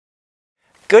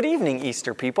Good evening,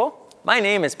 Easter people. My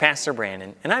name is Pastor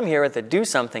Brandon, and I'm here with the Do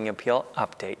Something Appeal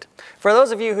update. For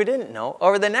those of you who didn't know,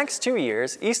 over the next 2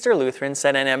 years, Easter Lutheran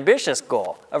set an ambitious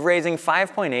goal of raising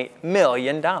 $5.8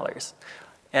 million.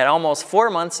 At almost 4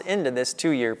 months into this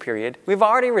 2-year period, we've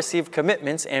already received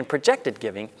commitments and projected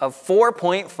giving of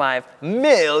 $4.5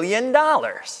 million.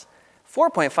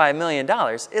 $4.5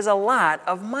 million is a lot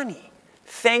of money.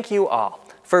 Thank you all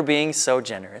for being so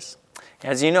generous.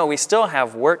 As you know, we still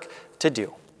have work to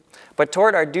do. But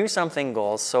toward our Do Something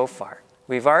goals so far,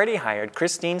 we've already hired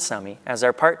Christine Summy as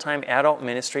our part-time adult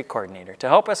ministry coordinator to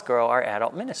help us grow our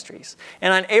adult ministries.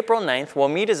 And on April 9th, we'll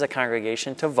meet as a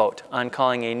congregation to vote on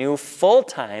calling a new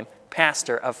full-time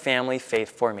pastor of family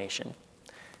faith formation.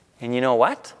 And you know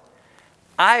what?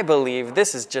 I believe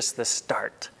this is just the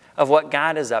start of what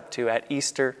God is up to at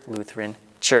Easter Lutheran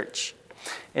Church.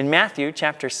 In Matthew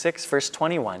chapter 6, verse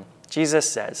 21,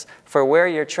 Jesus says, "For where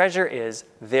your treasure is,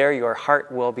 there your heart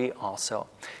will be also."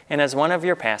 And as one of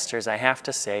your pastors, I have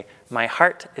to say, my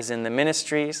heart is in the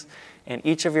ministries and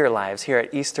each of your lives here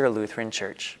at Easter Lutheran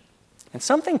Church. And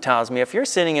something tells me if you're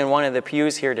sitting in one of the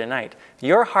pews here tonight,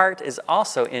 your heart is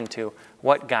also into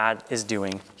what God is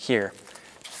doing here.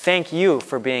 Thank you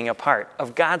for being a part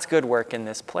of God's good work in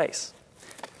this place.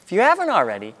 If you haven't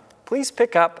already, please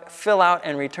pick up, fill out,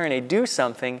 and return a Do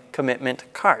Something commitment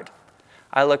card.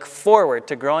 I look forward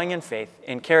to growing in faith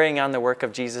and carrying on the work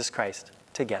of Jesus Christ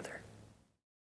together.